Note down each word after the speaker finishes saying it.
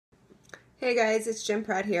Hey guys, it's Jen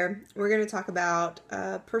Pratt here. We're going to talk about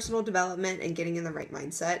personal development and getting in the right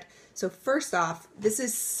mindset. So, first off, this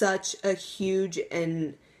is such a huge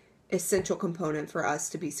and essential component for us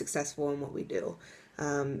to be successful in what we do.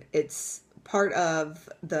 It's part of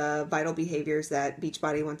the vital behaviors that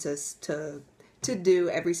Beachbody wants us to do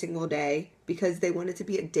every single day because they want it to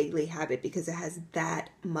be a daily habit because it has that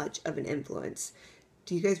much of an influence.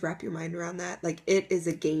 Do you guys wrap your mind around that? Like, it is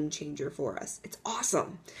a game changer for us. It's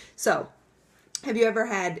awesome. So, have you ever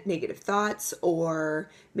had negative thoughts or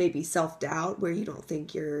maybe self-doubt where you don't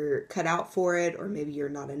think you're cut out for it, or maybe you're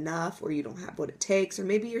not enough, or you don't have what it takes, or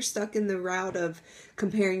maybe you're stuck in the route of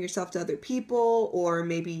comparing yourself to other people, or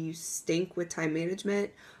maybe you stink with time management?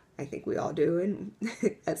 I think we all do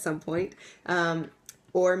at some point.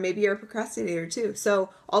 Or maybe you're a procrastinator too. So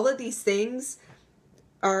all of these things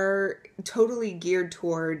are totally geared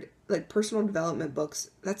toward like personal development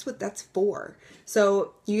books. That's what that's for.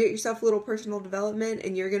 So you get yourself a little personal development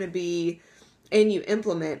and you're going to be, and you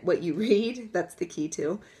implement what you read. That's the key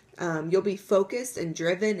too. You'll be focused and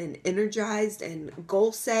driven and energized and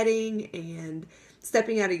goal setting and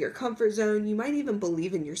stepping out of your comfort zone. You might even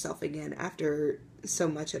believe in yourself again after so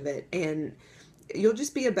much of it. And you'll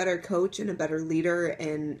just be a better coach and a better leader.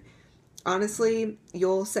 And honestly,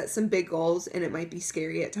 you'll set some big goals and it might be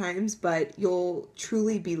scary at times, but you'll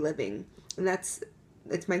truly be living. And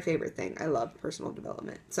it's my favorite thing. I love personal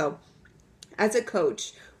development. So as a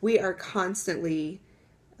coach, we are constantly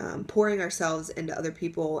pouring ourselves into other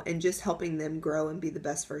people and just helping them grow and be the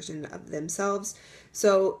best version of themselves.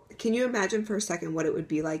 So can you imagine for a second what it would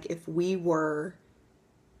be like if we were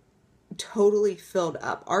totally filled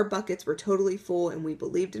up? Our buckets were totally full and we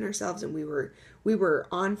believed in ourselves and we were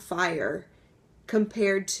on fire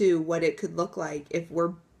compared to what it could look like if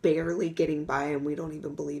we're barely getting by and we don't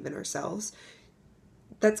even believe in ourselves.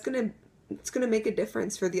 It's going to make a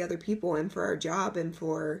difference for the other people and for our job and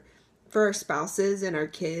for our spouses and our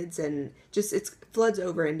kids, and just it floods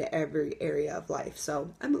over into every area of life.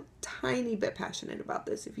 So I'm a tiny bit passionate about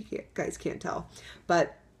this if you guys can't tell.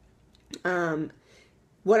 But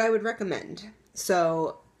what I would recommend.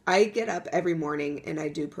 So I get up every morning and I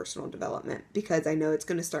do personal development because I know it's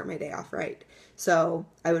going to start my day off right. So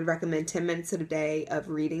I would recommend 10 minutes a day of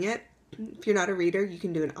reading it. If you're not a reader, you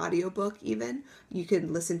can do an audiobook even. You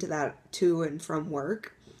can listen to that to and from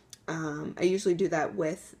work. I usually do that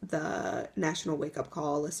with the National Wake Up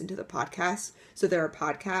Call, listen to the podcast. So there are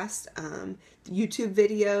podcasts, YouTube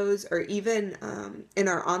videos, or even in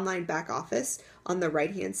our online back office on the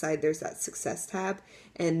right-hand side, there's that success tab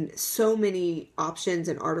and so many options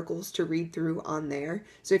and articles to read through on there.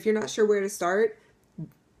 So if you're not sure where to start,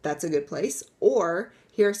 that's a good place. Or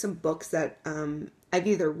here are some books that I've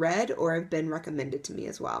either read or have been recommended to me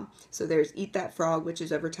as well. So there's Eat That Frog, which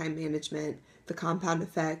is over time management, The Compound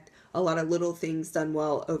Effect, a lot of little things done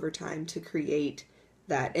well over time to create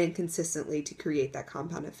that, and consistently to create that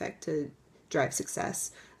compound effect to drive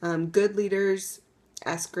success. Good Leaders,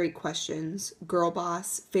 Ask Great Questions, Girl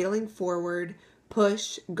Boss, Failing Forward,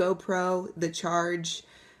 Push, GoPro, The Charge.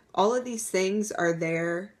 All of these things are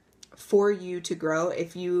there for you to grow.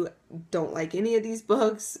 If you don't like any of these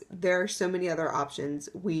books, there are so many other options.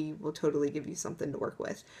 We will totally give you something to work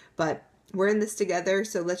with. But we're in this together,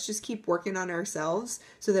 so let's just keep working on ourselves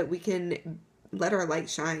so that we can let our light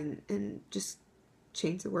shine and just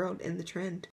change the world and the trend.